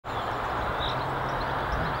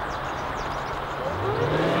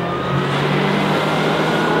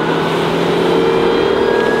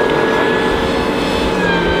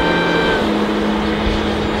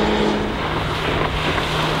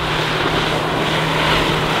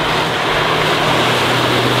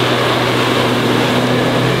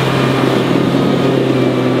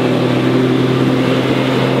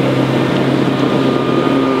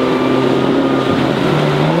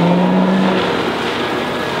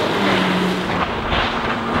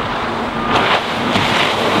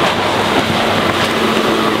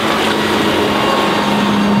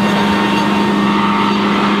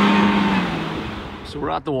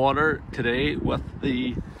the water today with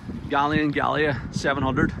the Galeon Galia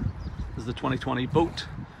 700. This is the 2020 boat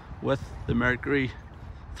with the Mercury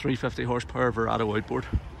 350 horsepower Verado outboard.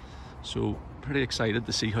 So pretty excited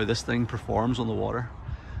to see how this thing performs on the water.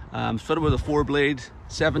 It's fitted with a 4-blade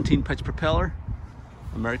 17 pitch propeller,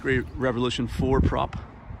 a Mercury Revolution 4 prop,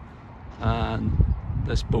 and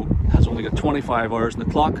this boat has only got 25 hours in the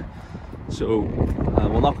clock, so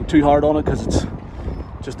we'll not go too hard on it because it's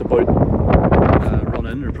just about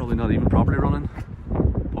running, or probably not even properly running,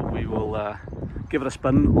 but we will give it a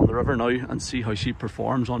spin on the river now and see how she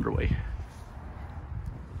performs underway.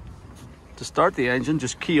 To start the engine,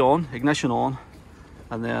 just key on, ignition on,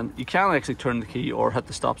 and then you can actually turn the key or hit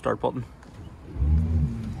the stop start button.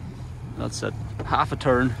 That's it, half a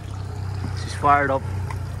turn, she's fired up,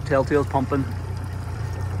 telltale's pumping.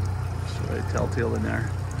 Telltale in there,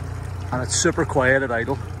 and it's super quiet at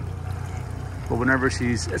idle, but whenever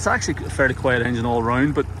it's actually a fairly quiet engine all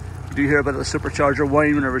around, but you do hear a bit of the supercharger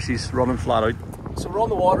whine whenever she's running flat out. So we're on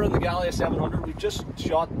the water in the Galia 700. We've just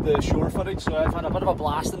shot the shore footage, so I've had a bit of a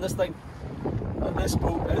blast in this thing, and this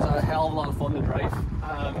boat is a hell of a lot of fun to drive.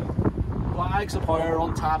 Bags of power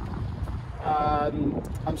on tap.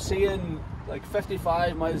 I'm seeing like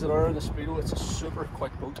 55 miles an hour in the speedo. It's a super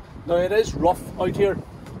quick boat. Now it is rough out here.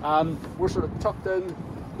 We're sort of tucked in,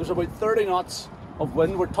 there's about 30 knots of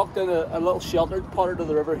wind. We're tucked in a little sheltered part of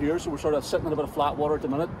the river here, so we're sort of sitting in a bit of flat water at the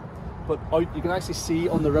minute. But out, you can actually see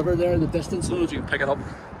on the river there in the distance, I don't know if you can pick it up,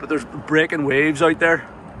 but there's breaking waves out there.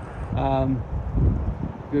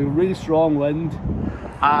 Really strong wind,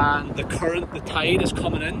 and the current, the tide is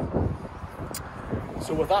coming in.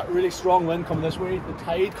 So with that really strong wind coming this way, the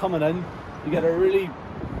tide coming in, you get a really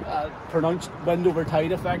pronounced wind over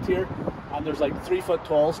tide effect here. And there's like 3 foot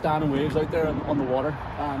tall standing waves out there on the water.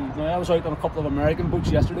 Now I was out on a couple of American boats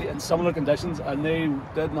yesterday in similar conditions, and they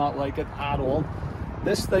did not like it at all.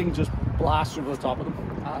 This thing just blasts over the top of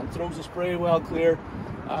them and throws the spray well clear.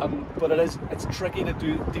 But it's tricky to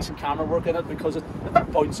do decent camera work in it because it's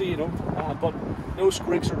bouncy, you know. But no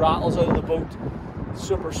squeaks or rattles out of the boat.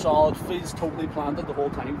 Super solid, feels totally planted the whole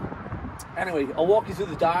time. Anyway, I'll walk you through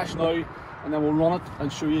the dash now, and then we'll run it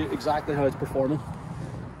and show you exactly how it's performing.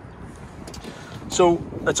 So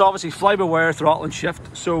it's obviously fly-by-wire throttle and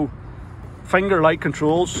shift, so finger light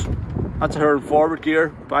controls. That's her forward gear,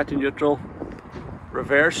 back to neutral,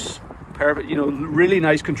 reverse, perfect, you know, really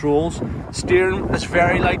nice controls. Steering is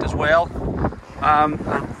very light as well, and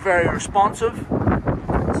very responsive,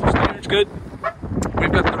 so steering's good.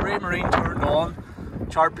 We've got the Ray Marine turned on,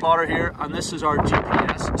 chart plotter here, and this is our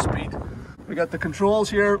GPS speed. We got the controls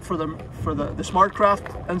here for the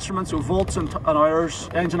SmartCraft instrument, so volts and hours,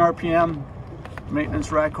 engine RPM,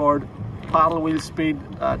 maintenance record, paddle wheel speed,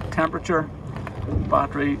 temperature,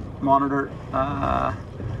 battery monitor,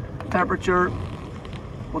 temperature,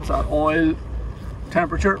 what's that, oil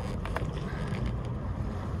temperature,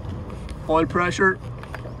 oil pressure,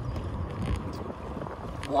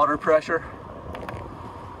 water pressure,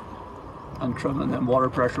 and trim, and then water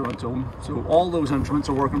pressure on its own. So all those instruments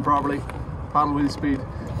are working properly. Paddle wheel speed.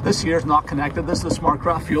 This here is not connected. This is the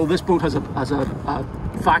SmartCraft fuel. This boat has a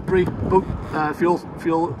factory boat fuel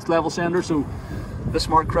level sender, so the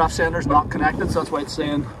SmartCraft sender is not connected, so that's why it's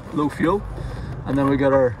saying low fuel. And then we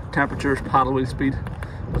got our temperatures, paddle wheel speed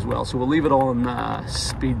as well, so we'll leave it on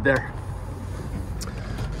speed there.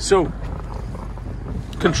 So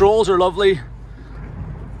controls are lovely,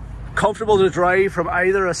 comfortable to drive from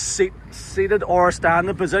either a seated or a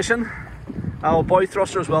standing position. Bow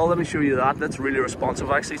thruster as well, let me show you that. That's really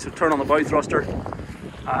responsive actually. So turn on the bow thruster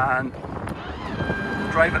and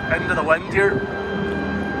drive it into the wind here.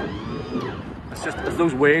 It's just, if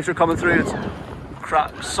those waves are coming through, it's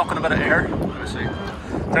sucking a bit of air. Let me see.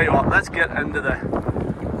 Tell you what, let's get into the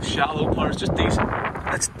shallow part. It's just decent.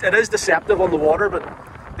 It is deceptive on the water, but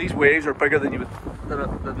these waves are bigger than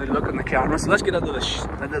than they look in the camera. So let's get into the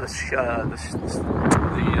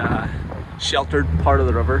sheltered part of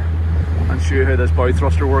the river and show you how this bow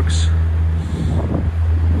thruster works,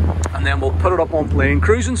 and then we'll put it up on plane.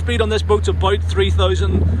 Cruising speed on this boat's about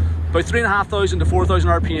 3,500 to 4,000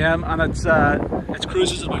 RPM, and its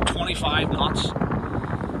cruises at about 25 knots.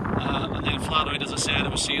 And then flat out, as I said, I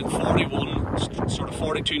was seeing 41, sort of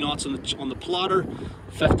 42 knots on the plotter,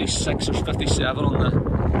 56 or 57 on the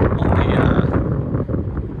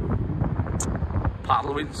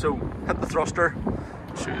paddle wheel. So hit the thruster.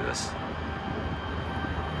 I'll show you this.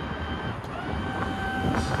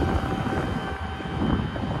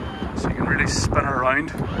 So you can really spin her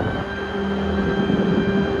around.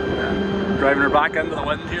 Yeah. Driving her back into the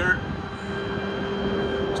wind here.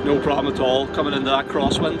 There's no problem at all coming into that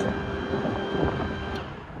crosswind.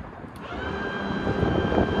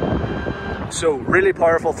 So really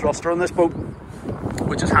powerful thruster on this boat,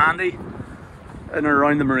 which is handy in and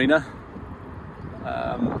around the marina.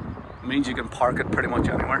 Means you can park it pretty much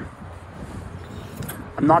anywhere.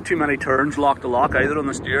 And not too many turns lock to lock either on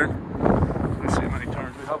the steering. Let's see how many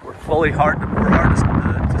turns we have. We're fully hard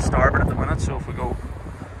to starboard at the minute, so if we go,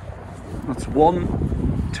 that's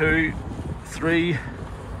 1, 2, 3,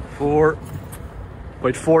 4,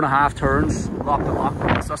 about 4.5 turns lock to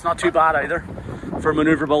lock. So that's not too bad either for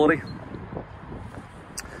manoeuvrability.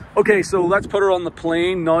 Okay, so let's put her on the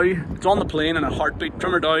plane now. It's on the plane in a heartbeat.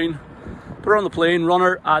 Trim her down, put her on the plane, run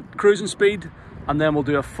her at cruising speed, and then we'll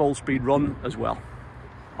do a full speed run as well.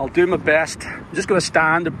 I'll do my best. I'm just going to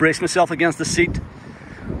stand and brace myself against the seat,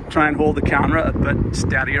 try and hold the camera a bit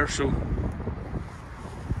steadier. So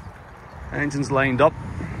engine's lined up.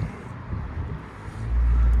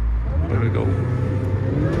 There we go.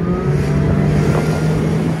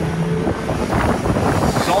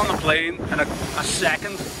 It's on the plane in a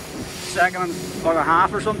second and a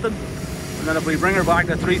half or something. And then if we bring her back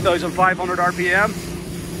to 3,500 RPM,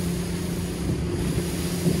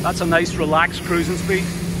 that's a nice relaxed cruising speed.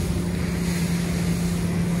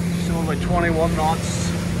 So about 21 knots.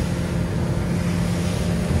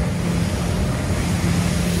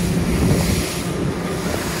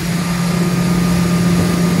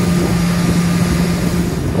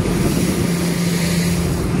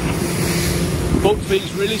 Boat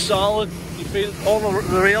feels really solid. You feel all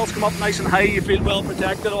the rails come up nice and high. You feel well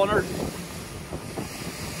protected on her.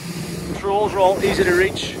 Controls are all easy to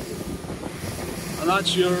reach, and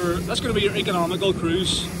that's going to be your economical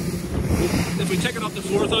cruise. If we take it up to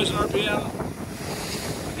 4,000 RPM,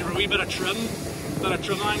 give her a wee bit of trim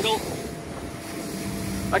angle.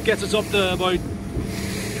 That gets us up to about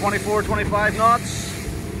 24, 25 knots,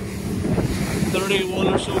 31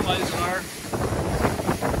 or so miles an hour.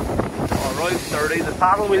 Around 30. The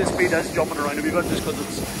paddle wheel speed is jumping around a wee bit just because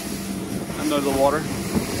it's under the water.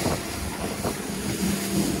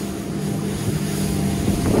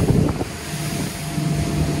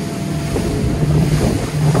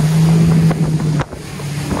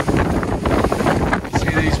 See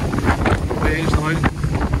these waves now?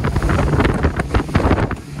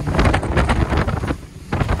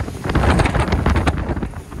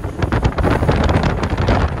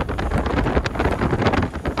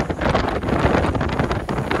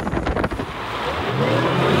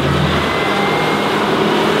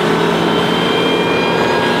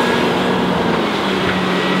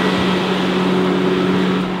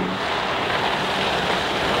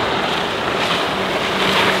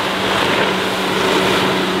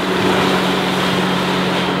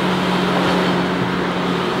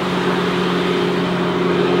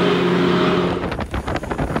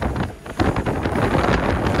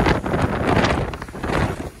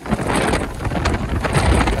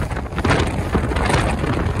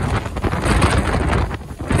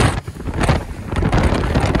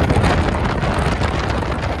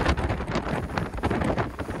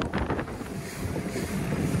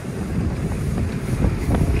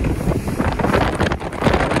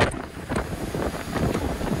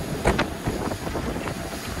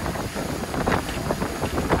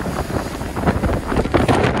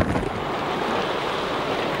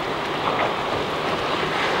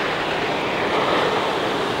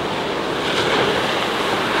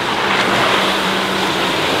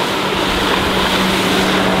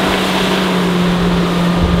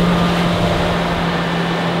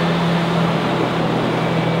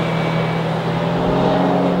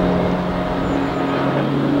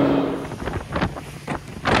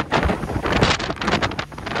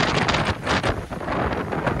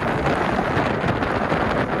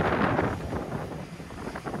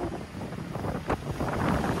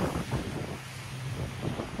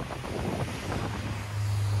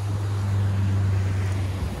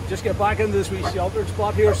 Just get back into this wee sheltered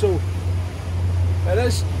spot here. So it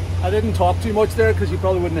is, I didn't talk too much there because you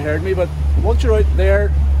probably wouldn't have heard me, but once you're out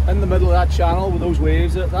there in the middle of that channel with those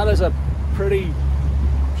waves, that is a pretty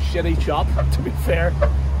shitty chop, to be fair.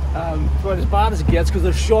 But as bad as it gets, because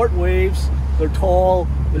they're short waves, they're tall,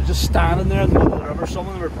 they're just standing there in the middle of the river. Some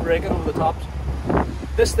of them are breaking over the tops.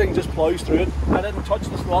 This thing just plows through it. I didn't touch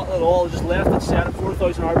the throttle at all, I just left it set at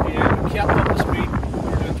 4,000 RPM, kept up the speed.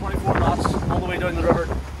 We're doing 24 knots all the way down the river,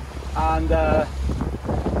 and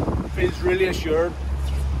feels really assured.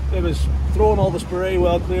 It was throwing all the spray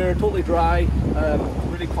well clear, totally dry,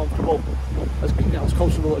 really comfortable, as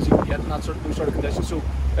comfortable as you can get in those sort of conditions. So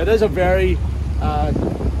it is a very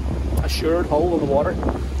assured hull on the water.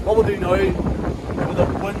 What we'll do now, with the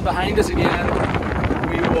wind behind us again,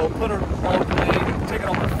 we will put her on the plane, take it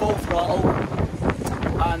up to full throttle,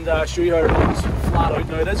 and show you how it runs flat out.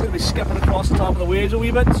 Now it is going to be skipping across the top of the waves a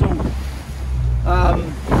wee bit, so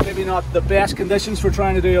maybe not the best conditions for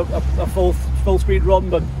trying to do a full speed run,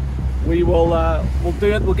 but we will we'll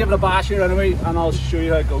do it. We'll give it a bash here anyway, and I'll show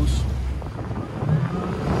you how it goes.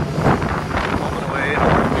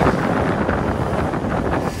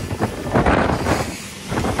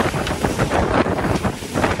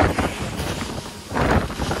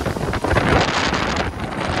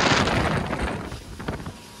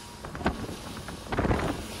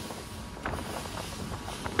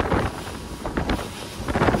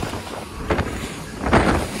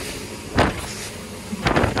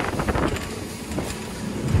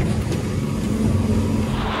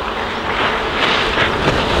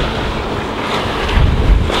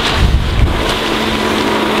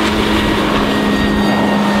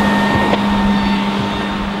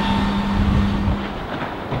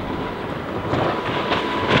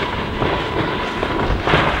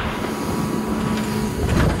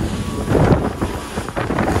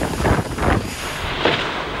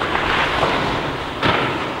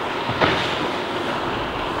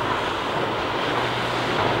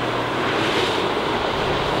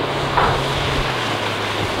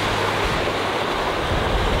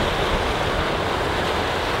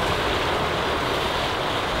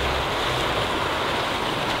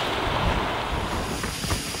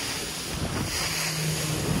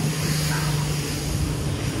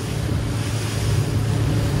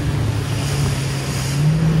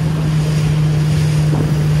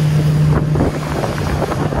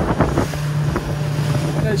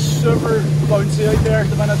 Super bouncy out there at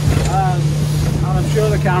the minute, and I'm sure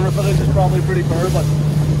the camera footage is probably pretty poor, but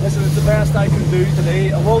listen, it's the best I can do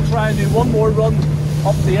today. I will try and do one more run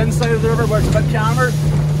up the inside of the river where it's a bit calmer,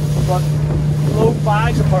 but low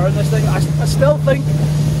bags of power in this thing. I still think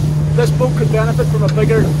this boat could benefit from a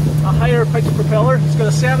higher pitch propeller. It's got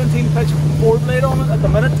a 17 pitch board blade on it at the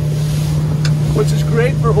minute, which is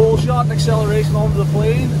great for hole shot and acceleration onto the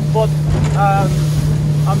plane, but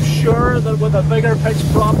I'm sure that with a bigger pitch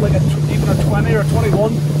prop, like even a 20 or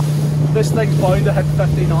 21, this thing's bound to hit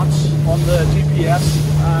 50 knots on the GPS,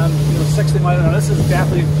 and 60 mile an hour. This is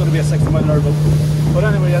definitely going to be a 60 mile an hour boat. But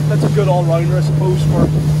anyway, that's a good all-rounder, I suppose, for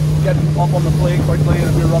getting up on the plane quickly, and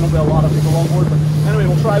if you're running with a lot of people on board. But anyway,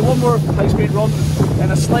 we'll try one more high-speed run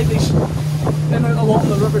in a slightly along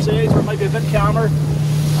the river's edge where it might be a bit calmer,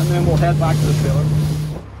 and then we'll head back to the trailer.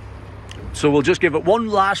 So we'll just give it one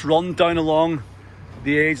last run down along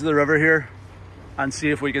the edge of the river here and see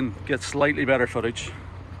if we can get slightly better footage.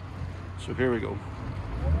 So here we go.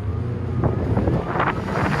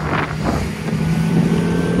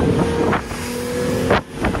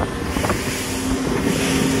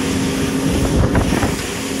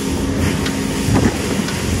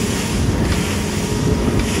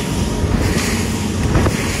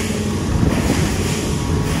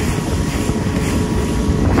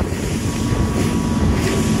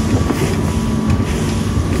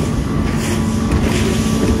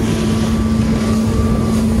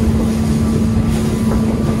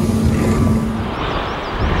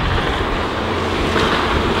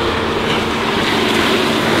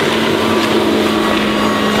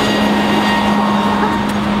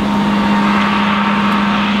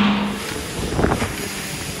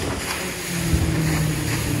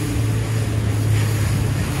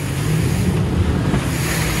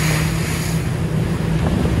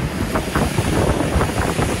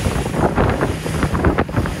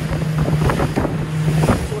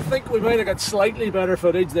 We might have got slightly better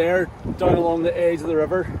footage there down along the edge of the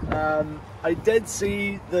river. I did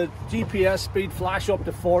see the GPS speed flash up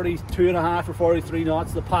to 42.5 or 43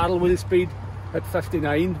 knots, the paddle wheel speed at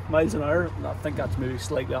 59 miles an hour. I think that's maybe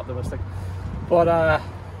slightly optimistic, but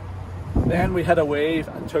then we hit a wave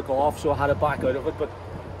and took off, so I had to back out of it. But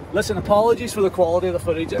listen, apologies for the quality of the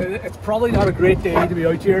footage. It's probably not a great day to be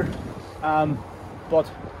out here, but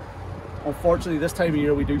unfortunately this time of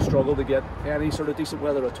year we do struggle to get any sort of decent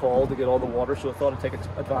weather at all to get all the water, so I thought I'd take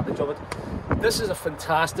advantage of it. This is a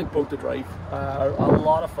fantastic boat to drive, a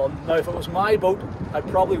lot of fun. Now if it was my boat, I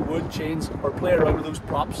probably would change or play around with those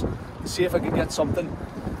props to see if I could get something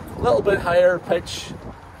a little bit higher pitch,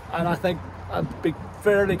 and I think I'd be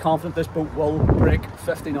fairly confident this boat will break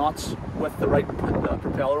 50 knots with the right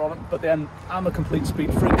propeller on it. But then I'm a complete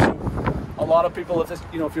speed freak, so a lot of people,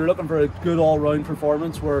 if you're looking for a good all-round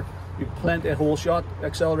performance where you've plenty of hole shot,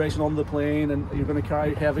 acceleration on the plane, and you're going to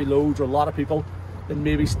carry heavy loads, or a lot of people, then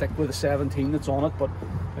maybe stick with the 17 that's on it. But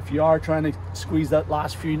if you are trying to squeeze that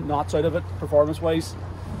last few knots out of it performance-wise,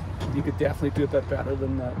 you could definitely do a bit better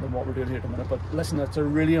than what we're doing here at the minute. But listen, it's a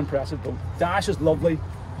really impressive boat. Dash is lovely.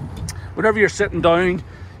 Whenever you're sitting down,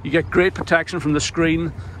 You get great protection from the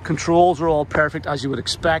screen. Controls are all perfect as you would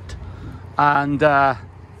expect, and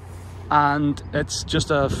it's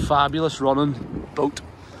just a fabulous running boat.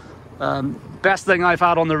 Best thing I've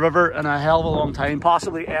had on the river in a hell of a long time,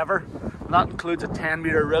 possibly ever. And that includes a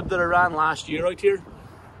 10-meter rib that I ran last year out here.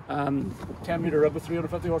 10-meter rib with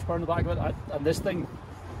 350 horsepower in the back of it, and this thing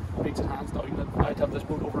beats it hands down. I'd have this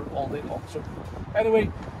boat over all day long. So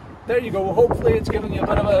anyway, there you go. Hopefully it's given you a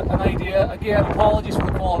bit of an idea. Again, apologies for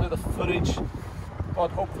the quality of the footage,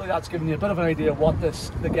 but hopefully that's given you a bit of an idea of what the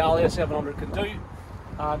Galia 700 can do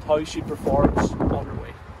and how she performs on her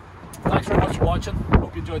way. Thanks very much for watching.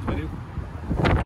 Hope you enjoyed the video.